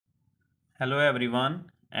Hello everyone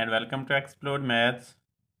and welcome to Explode Maths.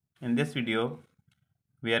 In this video,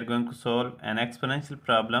 we are going to solve an exponential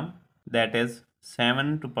problem, that is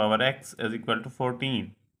 7 to power x is equal to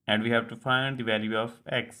 14, and we have to find the value of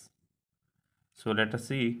x. So let us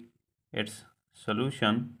see its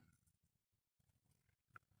solution.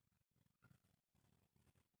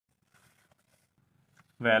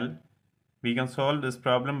 Well, we can solve this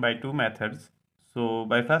problem by two methods. So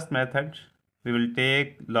by first method, we will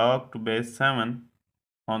take log to base 7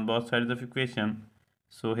 on both sides of equation.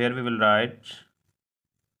 So here we will write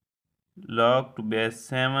log to base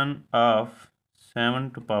 7 of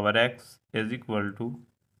 7 to power x is equal to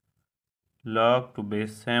log to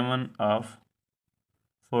base 7 of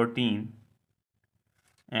 14,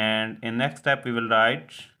 and in next step we will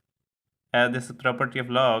write, as this is property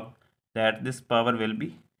of log, that this power will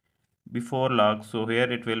be before log. So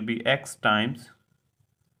here it will be x times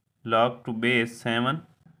log to base 7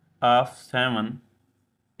 of 7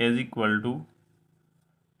 is equal to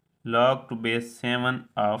log to base 7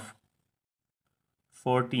 of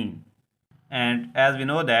 14. And as we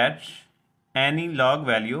know that any log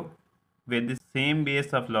value with the same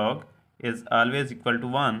base of log is always equal to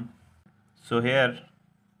 1. So here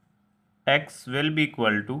x will be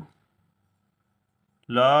equal to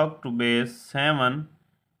log to base 7,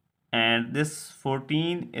 and this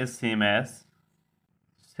 14 is same as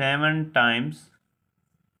 7 times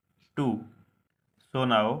 2. So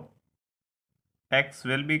now x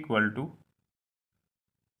will be equal to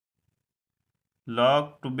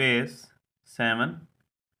log to base 7,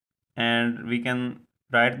 and we can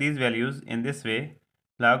write these values in this way: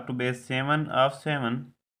 log to base 7 of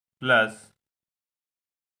 7 plus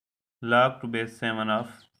log to base 7 of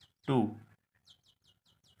 2.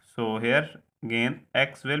 So here again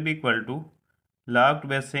x will be equal to log to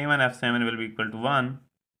base 7 of 7 will be equal to 1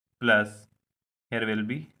 plus here will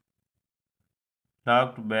be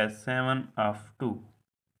log to base 7 of 2,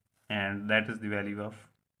 and that is the value of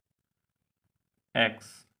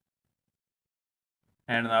x.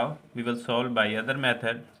 And now we will solve by other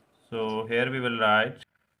method. So here we will write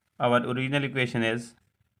our original equation is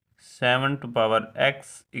 7 to power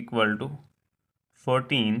x equal to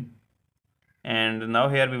 14, and now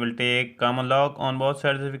here we will take common log on both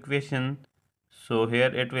sides of equation. So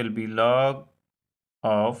here it will be log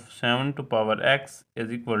of 7 to power x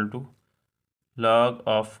is equal to log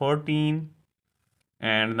of 14,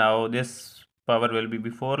 and now this power will be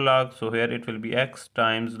before log, so here it will be x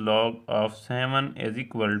times log of 7 is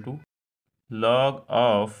equal to log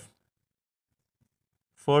of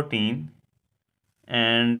 14.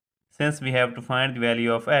 And since we have to find the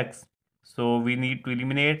value of x, so we need to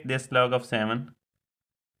eliminate this log of 7.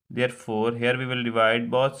 Therefore here we will divide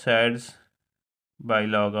both sides by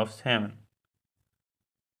log of 7.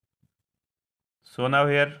 So now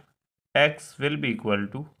here x will be equal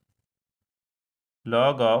to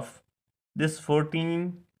log of this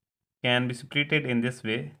 14 can be splitted in this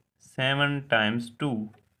way: 7 times 2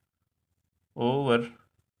 over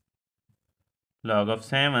log of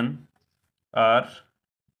 7, or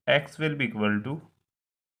x will be equal to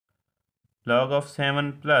log of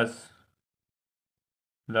 7 plus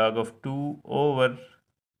log of 2 over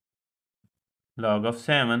log of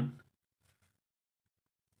 7,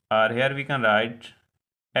 or here we can write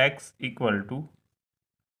x equal to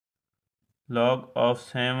log of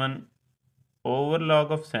 7 over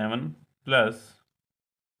log of 7 plus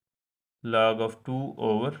log of 2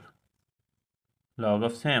 over log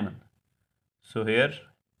of 7. So here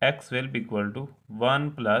x will be equal to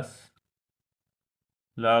 1 plus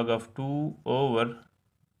log of 2 over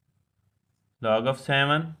log of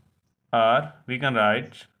 7, or we can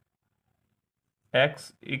write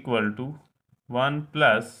x equal to 1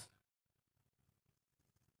 plus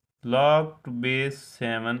log to base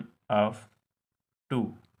 7 of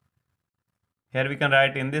 2. Here we can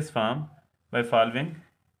write in this form by following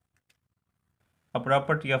a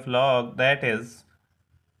property of log, that is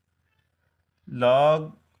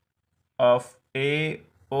log of a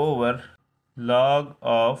over log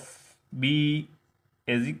of b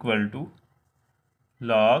is equal to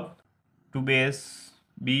log to base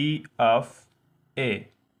b of a.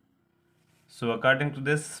 So according to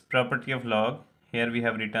this property of log, here we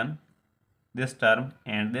have written this term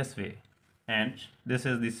and this way, and this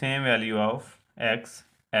is the same value of x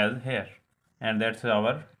as here, and that's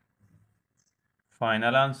our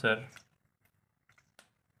final answer.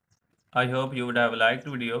 I hope you would have liked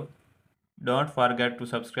the video. Don't forget to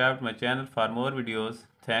subscribe to my channel for more videos.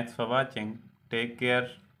 Thanks for watching. Take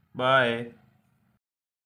care. Bye.